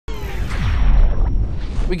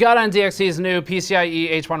We got NZXT's new PCIe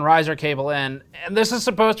H1 Riser cable in, and this is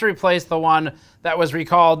supposed to replace the one that was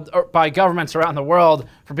recalled by governments around the world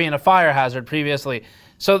for being a fire hazard previously.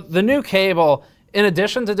 So the new cable, in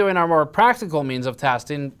addition to doing our more practical means of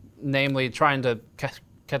testing, namely trying to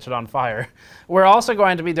catch it on fire, we're also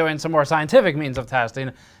going to be doing some more scientific means of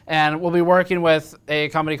testing, and we'll be working with a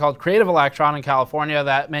company called Creative Electron in California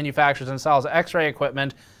that manufactures and sells X-ray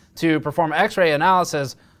equipment to perform X-ray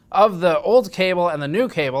analysis of the old cable and the new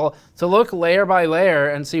cable to look layer by layer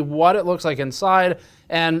and see what it looks like inside,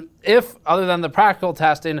 and if, other than the practical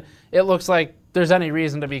testing, it looks like there's any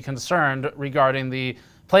reason to be concerned regarding the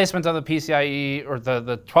placement of the PCIe or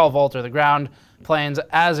the 12 volt or the ground planes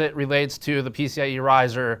as it relates to the PCIe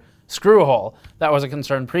riser screw hole that was a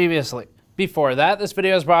concern previously. Before that, this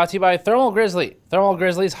video is brought to you by Thermal Grizzly. Thermal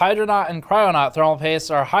Grizzly's Hydronaut and Cryonaut thermal pastes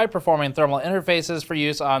are high-performing thermal interfaces for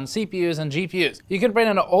use on CPUs and GPUs. You can bring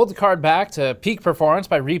an old card back to peak performance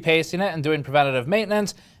by repasting it and doing preventative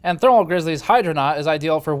maintenance, and Thermal Grizzly's Hydronaut is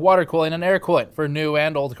ideal for water cooling and air cooling for new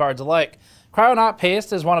and old cards alike. Cryonaut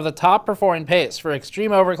paste is one of the top-performing pastes for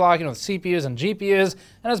extreme overclocking with CPUs and GPUs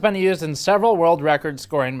and has been used in several world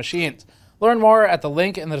record-scoring machines. Learn more at the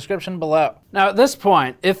link in the description below. Now at this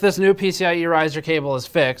point, if this new PCIe riser cable is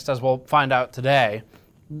fixed, as we'll find out today,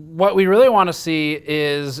 what we really want to see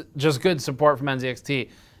is just good support from NZXT.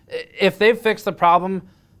 If they've fixed the problem,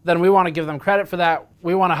 then we want to give them credit for that.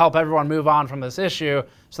 We want to help everyone move on from this issue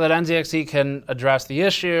so that NZXT can address the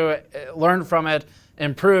issue, learn from it,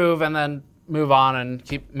 improve, and then move on and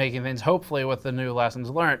keep making things, hopefully, with the new lessons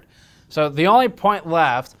learned. So the only point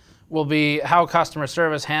left will be how customer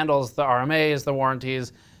service handles the RMAs, the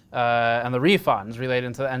warranties, and the refunds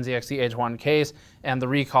related to the NZXT H1 case and the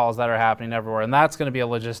recalls that are happening everywhere. And that's going to be a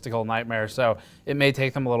logistical nightmare, so it may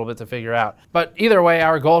take them a little bit to figure out. But either way,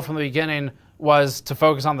 our goal from the beginning was to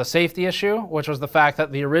focus on the safety issue, which was the fact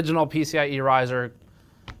that the original PCIe riser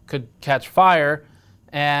could catch fire,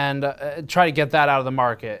 and try to get that out of the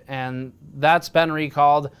market. And that's been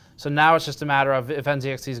recalled, so now it's just a matter of if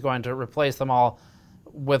NZXT is going to replace them all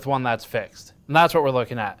with one that's fixed. And that's what we're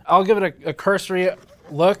looking at. I'll give it a cursory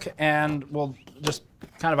look and we'll just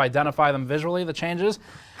kind of identify them visually, the changes.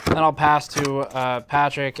 And then I'll pass to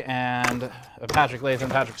Patrick Latham,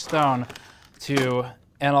 Patrick Stone, to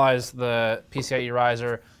analyze the PCIe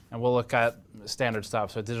riser, and we'll look at standard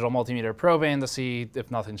stuff. So digital multimeter probing to see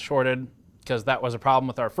if nothing's shorted, because that was a problem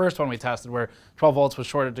with our first one we tested where 12 volts was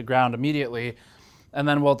shorted to ground immediately. And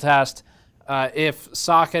then we'll test if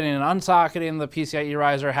socketing and unsocketing the PCIe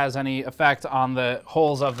riser has any effect on the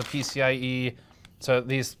holes of the PCIe. So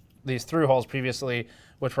these through holes previously,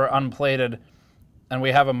 which were unplated, and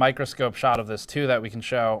we have a microscope shot of this too that we can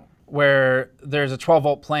show, where there's a 12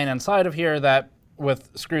 volt plane inside of here that with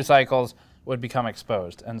screw cycles would become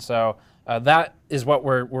exposed. And so that is what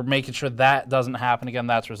we're making sure that doesn't happen again.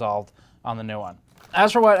 That's resolved on the new one.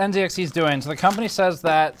 As for what NZXT is doing, so the company says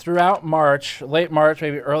that throughout March, late March,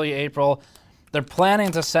 maybe early April, they're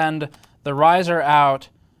planning to send the riser out,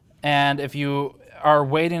 and if you are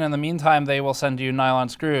waiting in the meantime, they will send you nylon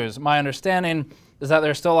screws. My understanding is that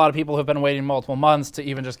there's still a lot of people who've been waiting multiple months to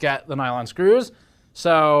even just get the nylon screws.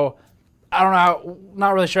 So I don't know,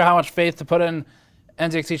 not really sure how much faith to put in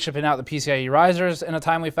NZXT shipping out the PCIe risers in a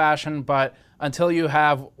timely fashion, but until you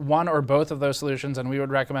have one or both of those solutions, and we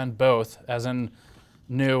would recommend both, as in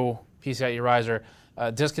new PCIe riser,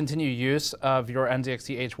 discontinue use of your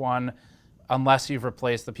NZXT H1 unless you've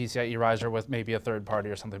replaced the PCIe riser with maybe a third party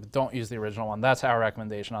or something, but don't use the original one. That's our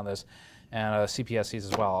recommendation on this, and CPSC's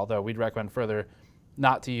as well, although we'd recommend further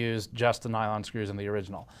not to use just the nylon screws in the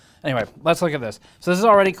original. Anyway, let's look at this. So this is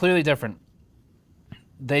already clearly different.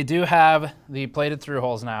 They do have the plated through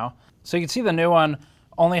holes now. So you can see the new one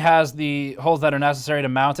only has the holes that are necessary to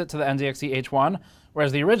mount it to the NZXT H1,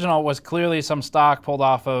 whereas the original was clearly some stock pulled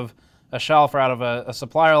off of a shelf or out of a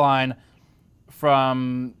supplier line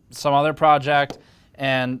from some other project,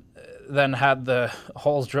 and then had the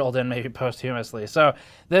holes drilled in maybe posthumously. So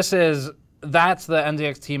that's the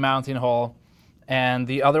NZXT mounting hole, and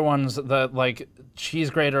the other ones, the like cheese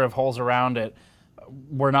grater of holes around it,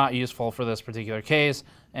 were not useful for this particular case,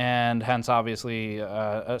 and hence obviously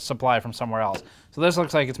a supply from somewhere else. So this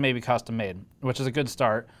looks like it's maybe custom made, which is a good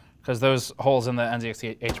start, because those holes in the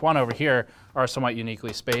NZXT H1 over here are somewhat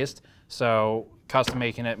uniquely spaced. So custom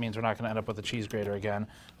making it means we're not going to end up with a cheese grater again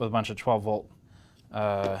with a bunch of 12 volt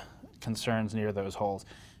concerns near those holes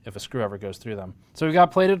if a screw ever goes through them. So we've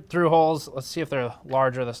got plated through holes. Let's see if they're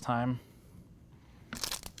larger this time.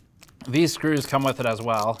 These screws come with it as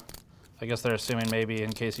well. I guess they're assuming maybe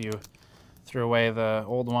in case you threw away the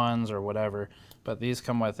old ones or whatever, but these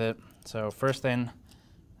come with it. So first thing,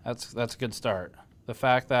 that's a good start. the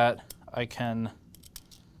fact that I can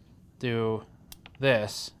do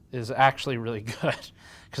this is actually really good,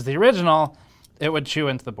 because the original, it would chew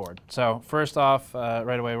into the board. So first off,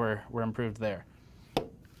 right away we're improved there.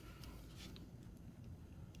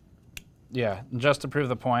 Yeah, just to prove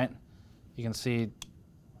the point, you can see,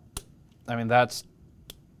 I mean, that's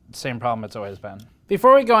the same problem it's always been.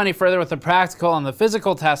 Before we go any further with the practical and the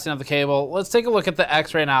physical testing of the cable, let's take a look at the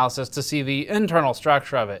X-ray analysis to see the internal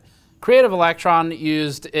structure of it. Creative Electron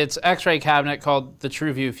used its X-ray cabinet called the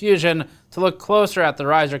TrueView Fusion to look closer at the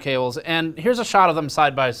riser cables, and here's a shot of them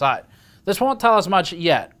side by side. This won't tell us much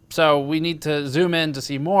yet, so we need to zoom in to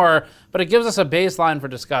see more, but it gives us a baseline for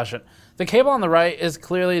discussion. The cable on the right is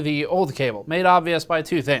clearly the old cable, made obvious by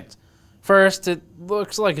two things. First, it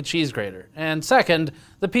looks like a cheese grater, and second,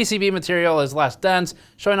 the PCB material is less dense,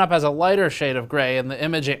 showing up as a lighter shade of gray in the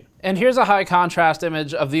imaging. And here's a high contrast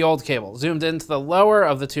image of the old cable, zoomed into the lower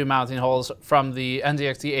of the two mounting holes from the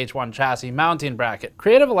NZXT H1 chassis mounting bracket.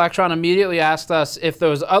 Creative Electron immediately asked us if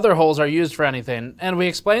those other holes are used for anything, and we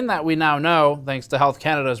explained that we now know, thanks to Health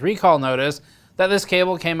Canada's recall notice, that this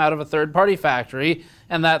cable came out of a third-party factory,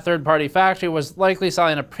 and that third-party factory was likely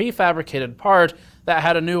selling a prefabricated part that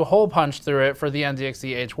had a new hole punched through it for the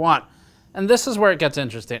NZXT H1. And this is where it gets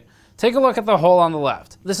interesting. Take a look at the hole on the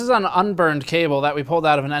left. This is an unburned cable that we pulled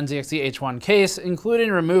out of an NZXT H1 case,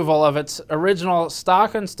 including removal of its original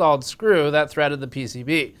stock installed screw that threaded the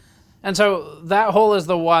PCB. And so that hole is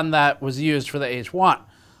the one that was used for the H1.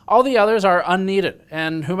 All the others are unneeded,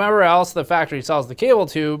 and whomever else the factory sells the cable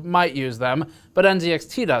to might use them, but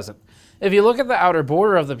NZXT doesn't. If you look at the outer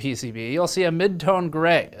border of the PCB, you'll see a mid-tone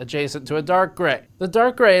gray adjacent to a dark gray. The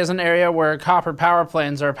dark gray is an area where copper power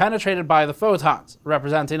planes are penetrated by the photons,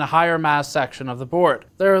 representing a higher mass section of the board.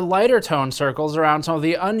 There are lighter tone circles around some of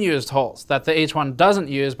the unused holes that the H1 doesn't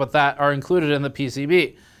use but that are included in the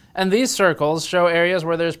PCB. And these circles show areas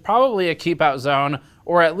where there's probably a keep-out zone,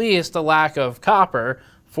 or at least a lack of copper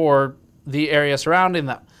for the area surrounding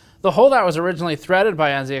them. The hole that was originally threaded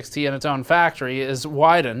by NZXT in its own factory is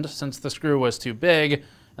widened since the screw was too big,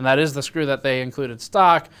 and that is the screw that they included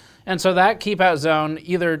stock, and so that keep-out zone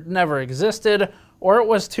either never existed or it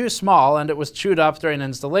was too small and it was chewed up during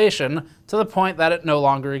installation to the point that it no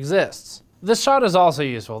longer exists. This shot is also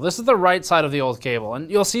useful. This is the right side of the old cable, and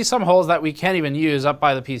you'll see some holes that we can't even use up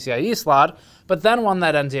by the PCIe slot, but then one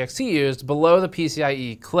that NZXT used below the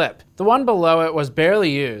PCIe clip. The one below it was barely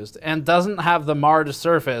used and doesn't have the marred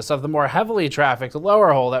surface of the more heavily trafficked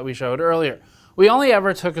lower hole that we showed earlier. We only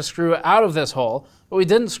ever took a screw out of this hole, but we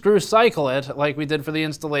didn't screw cycle it like we did for the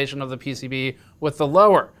installation of the PCB with the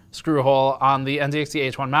lower screw hole on the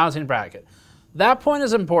NZXT H1 mounting bracket. That point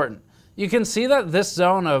is important. You can see that this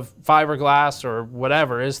zone of fiberglass or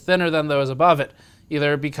whatever is thinner than those above it,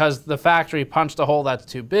 either because the factory punched a hole that's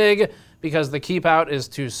too big, because the keep out is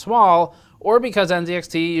too small, or because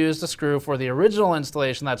NZXT used a screw for the original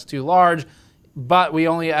installation that's too large, but we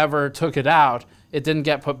only ever took it out. It didn't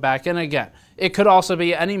get put back in again. It could also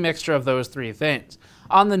be any mixture of those three things.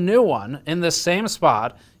 On the new one, in this same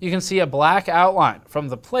spot, you can see a black outline from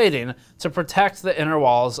the plating to protect the inner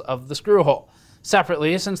walls of the screw hole.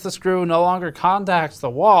 Separately, since the screw no longer contacts the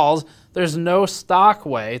walls, there's no stock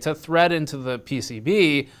way to thread into the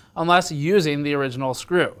PCB unless using the original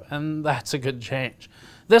screw, and that's a good change.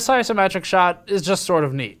 This isometric shot is just sort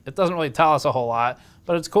of neat. It doesn't really tell us a whole lot,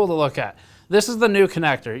 but it's cool to look at. This is the new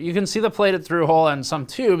connector. You can see the plated through hole and some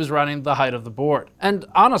tubes running the height of the board. And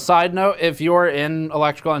on a side note, if you're in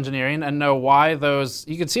electrical engineering and know why those,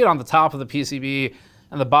 you can see it on the top of the PCB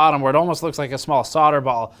and the bottom where it almost looks like a small solder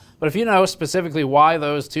ball. But if you know specifically why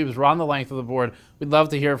those tubes run the length of the board, we'd love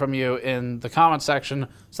to hear from you in the comments section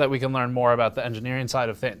so that we can learn more about the engineering side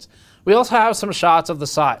of things. We also have some shots of the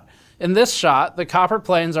side. In this shot, the copper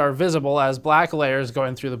planes are visible as black layers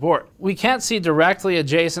going through the board. We can't see directly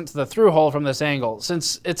adjacent to the through hole from this angle,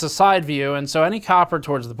 since it's a side view, and so any copper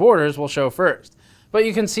towards the borders will show first. But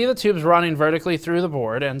you can see the tubes running vertically through the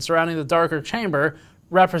board and surrounding the darker chamber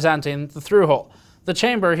representing the through hole. The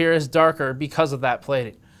chamber here is darker because of that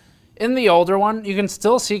plating. In the older one, you can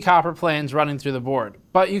still see copper planes running through the board,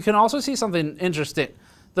 but you can also see something interesting.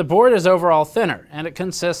 The board is overall thinner, and it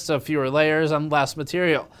consists of fewer layers and less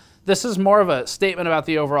material. This is more of a statement about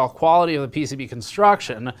the overall quality of the PCB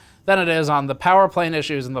construction than it is on the power plane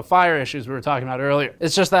issues and the fire issues we were talking about earlier.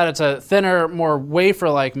 It's just that it's a thinner, more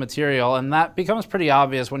wafer-like material, and that becomes pretty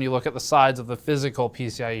obvious when you look at the sides of the physical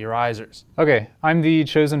PCIe risers. Okay, I'm the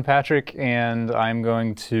chosen Patrick, and I'm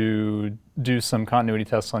going to do some continuity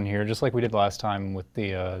tests on here, just like we did last time with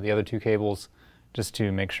the other two cables, just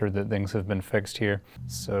to make sure that things have been fixed here.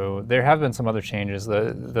 So there have been some other changes.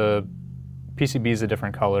 The PCB is a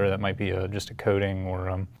different color. That might be just a coating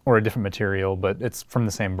or a different material, but it's from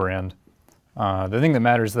the same brand. The thing that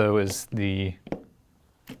matters though is the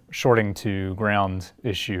shorting to ground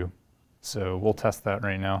issue. So we'll test that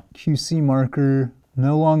right now. QC marker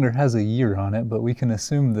no longer has a year on it, but we can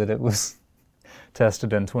assume that it was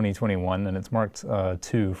tested in 2021, and it's marked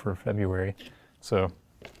 2 for February. So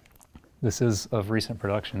this is of recent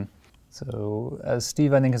production. So as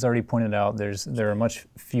Steve, I think, has already pointed out, there are much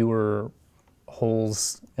fewer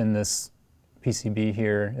holes in this PCB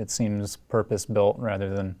here. It seems purpose-built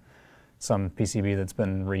rather than some PCB that's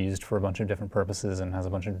been reused for a bunch of different purposes and has a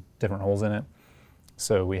bunch of different holes in it.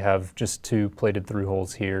 So we have just 2 plated through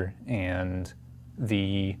holes here, and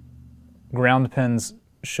the ground pins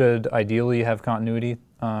should ideally have continuity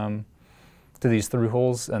to these through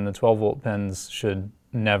holes, and the 12-volt pins should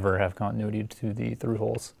never have continuity to the through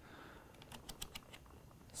holes.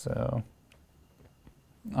 So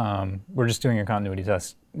we're just doing a continuity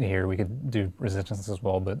test here. We could do resistance as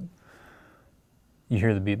well, but you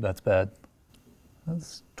hear the beep, that's bad.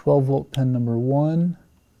 That's 12-volt pin number 1,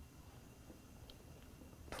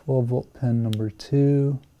 12-volt pin number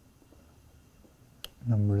 2,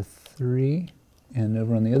 number 3, and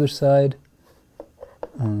over on the other side,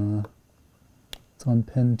 it's on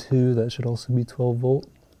pin 2, that should also be 12-volt,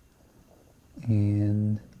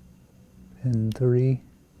 and pin 3,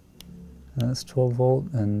 that's 12-volt,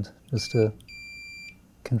 and just to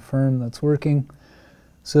confirm that's working.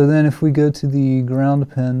 So then if we go to the ground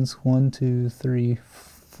pins, 1, 2, 3,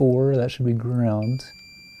 4, that should be ground,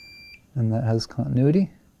 and that has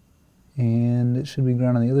continuity. And it should be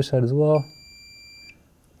ground on the other side as well.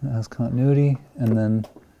 That has continuity. And then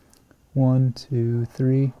 1, 2,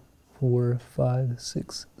 3, 4, 5,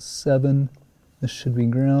 6, 7, this should be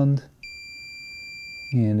ground.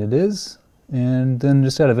 And it is. And then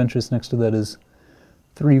just out of interest next to that is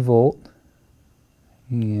 3-volt.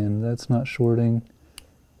 And that's not shorting.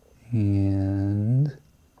 And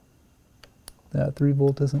that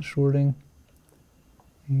 3-volt isn't shorting.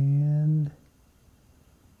 And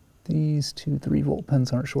these 2 3-volt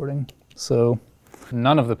pins aren't shorting. So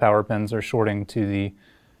none of the power pins are shorting to the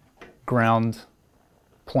ground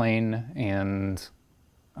plane, and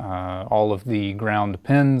all of the ground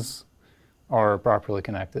pins are properly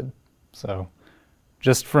connected. So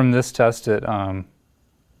just from this test, it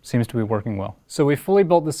seems to be working well. So we fully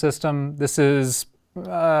built the system. This is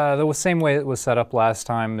the same way it was set up last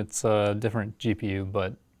time. It's a different GPU,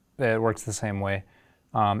 but it works the same way.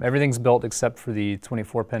 Everything's built except for the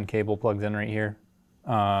 24-pin cable plugged in right here.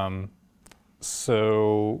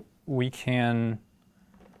 So we can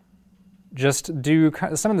just do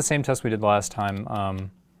some of the same tests we did last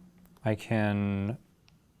time. I can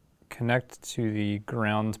connect to the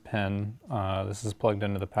ground pin. This is plugged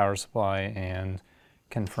into the power supply, and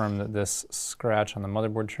confirm that this scratch on the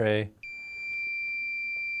motherboard tray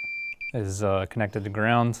is connected to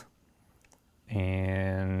ground.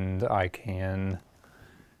 And I can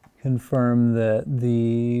confirm that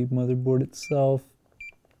the motherboard itself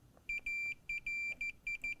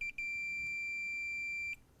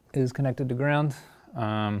is connected to ground.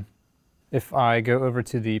 If I go over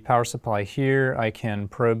to the power supply here, I can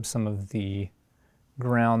probe some of the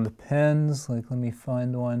ground pins. Like, let me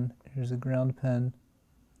find one. Here's a ground pin.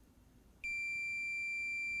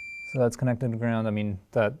 So that's connected to ground. I mean,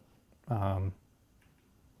 that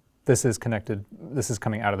this is connected, this is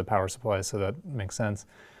coming out of the power supply, so that makes sense.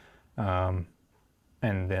 And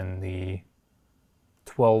then the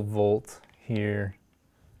 12-volt here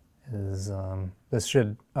is, this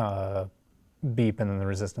should beep, and then the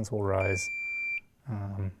resistance will rise.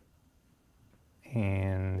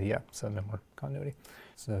 And yeah, so no more continuity.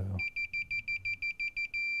 So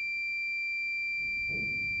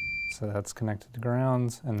that's connected to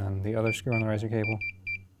ground, and then the other screw on the riser cable.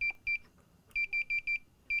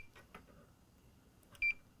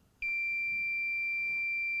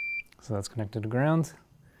 So that's connected to ground.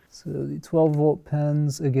 So the 12-volt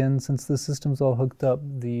pins, again, since the system's all hooked up,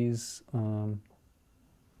 these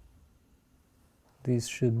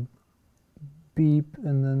should beep,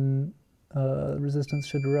 and then resistance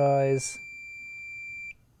should rise.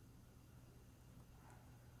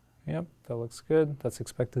 Yep, that looks good. That's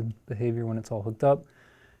expected behavior when it's all hooked up.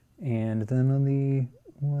 And then on the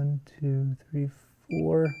 1, 2, 3,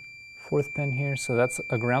 4, fourth pin here, so that's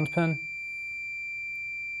a ground pin.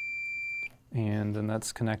 And then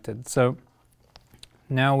that's connected. So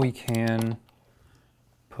now we can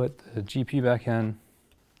put the GPU back in.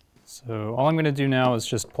 So all I'm going to do now is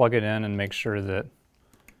just plug it in and make sure that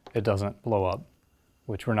it doesn't blow up,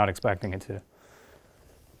 which we're not expecting it to.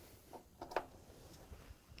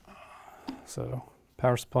 So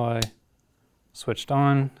power supply, switched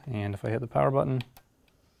on, and if I hit the power button,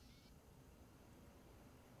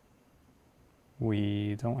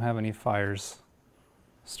 we don't have any fires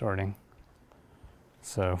starting.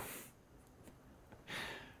 So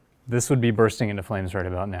this would be bursting into flames right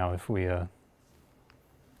about now if we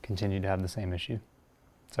continue to have the same issue.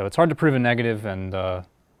 So it's hard to prove a negative, and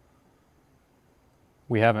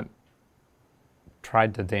we haven't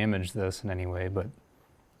tried to damage this in any way, but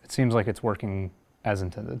it seems like it's working as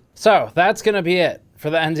intended. So that's going to be it for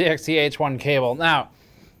the NZXT H1 cable. Now,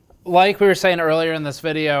 like we were saying earlier in this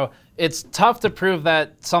video, it's tough to prove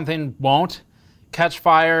that something won't catch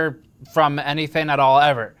fire from anything at all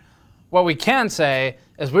ever. What we can say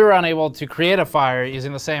is we were unable to create a fire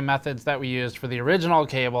using the same methods that we used for the original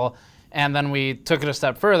cable, and then we took it a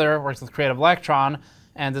step further, worked with Creative Electron,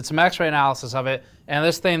 and did some X-ray analysis of it, and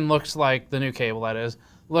this thing looks like the new cable, that is.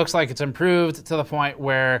 Looks like it's improved to the point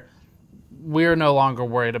where we're no longer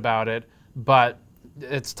worried about it, but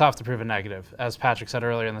it's tough to prove a negative, as Patrick said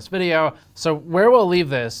earlier in this video. So where we'll leave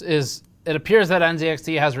this is it appears that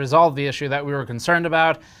NZXT has resolved the issue that we were concerned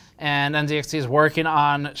about, and NZXT is working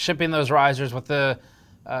on shipping those risers with the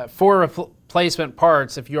 4 replacement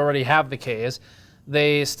parts if you already have the case.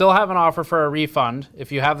 They still have an offer for a refund.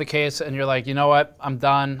 If you have the case and you're like, you know what, I'm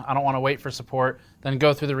done, I don't want to wait for support, then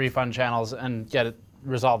go through the refund channels and get it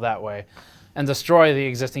resolved that way, and destroy the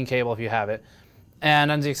existing cable if you have it.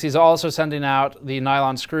 And NZXT is also sending out the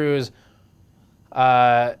nylon screws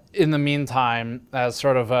in the meantime as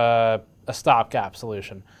sort of a stopgap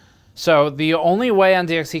solution. So the only way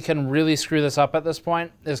NZXT can really screw this up at this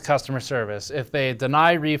point is customer service. If they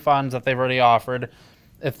deny refunds that they've already offered,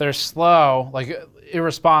 if they're slow, like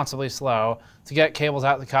irresponsibly slow, to get cables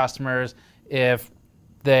out to customers, if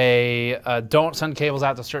they don't send cables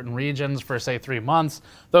out to certain regions for, say, 3 months,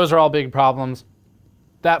 those are all big problems.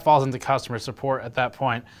 That falls into customer support at that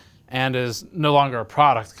point and is no longer a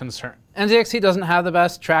product concern. NZXT doesn't have the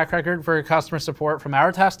best track record for customer support from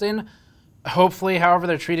our testing. Hopefully, however,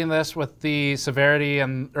 they're treating this with the severity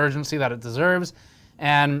and urgency that it deserves.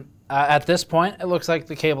 And at this point, it looks like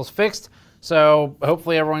the cable's fixed. So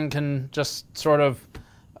hopefully everyone can just sort of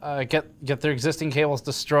get their existing cables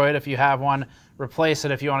destroyed if you have one, replace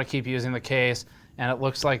it if you want to keep using the case, and it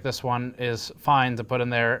looks like this one is fine to put in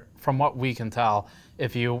there from what we can tell.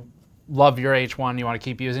 If you love your H1, you want to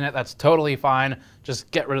keep using it, that's totally fine. Just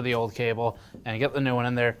get rid of the old cable and get the new one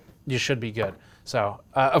in there. You should be good. So,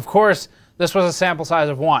 of course, this was a sample size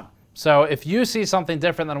of 1. So if you see something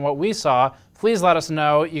different than what we saw, please let us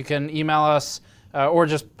know. You can email us or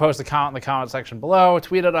just post a comment in the comment section below,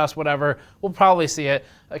 tweet at us, whatever. We'll probably see it.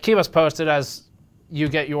 Keep us posted as you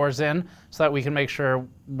get yours in so that we can make sure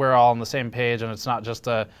we're all on the same page and it's not just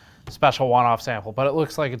a special one-off sample. But it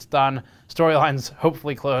looks like it's done. Storyline's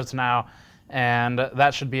hopefully closed now, and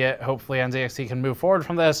that should be it. Hopefully NZXT can move forward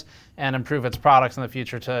from this and improve its products in the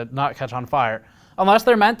future to not catch on fire, unless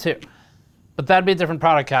they're meant to. But that'd be a different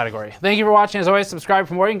product category. Thank you for watching. As always, subscribe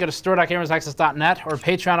for more. You can go to store.gamersnexus.net or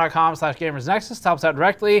patreon.com/gamersnexus to help us out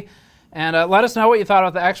directly. And let us know what you thought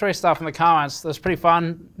about the X-ray stuff in the comments. That's pretty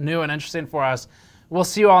fun, new, and interesting for us. We'll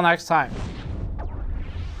see you all next time.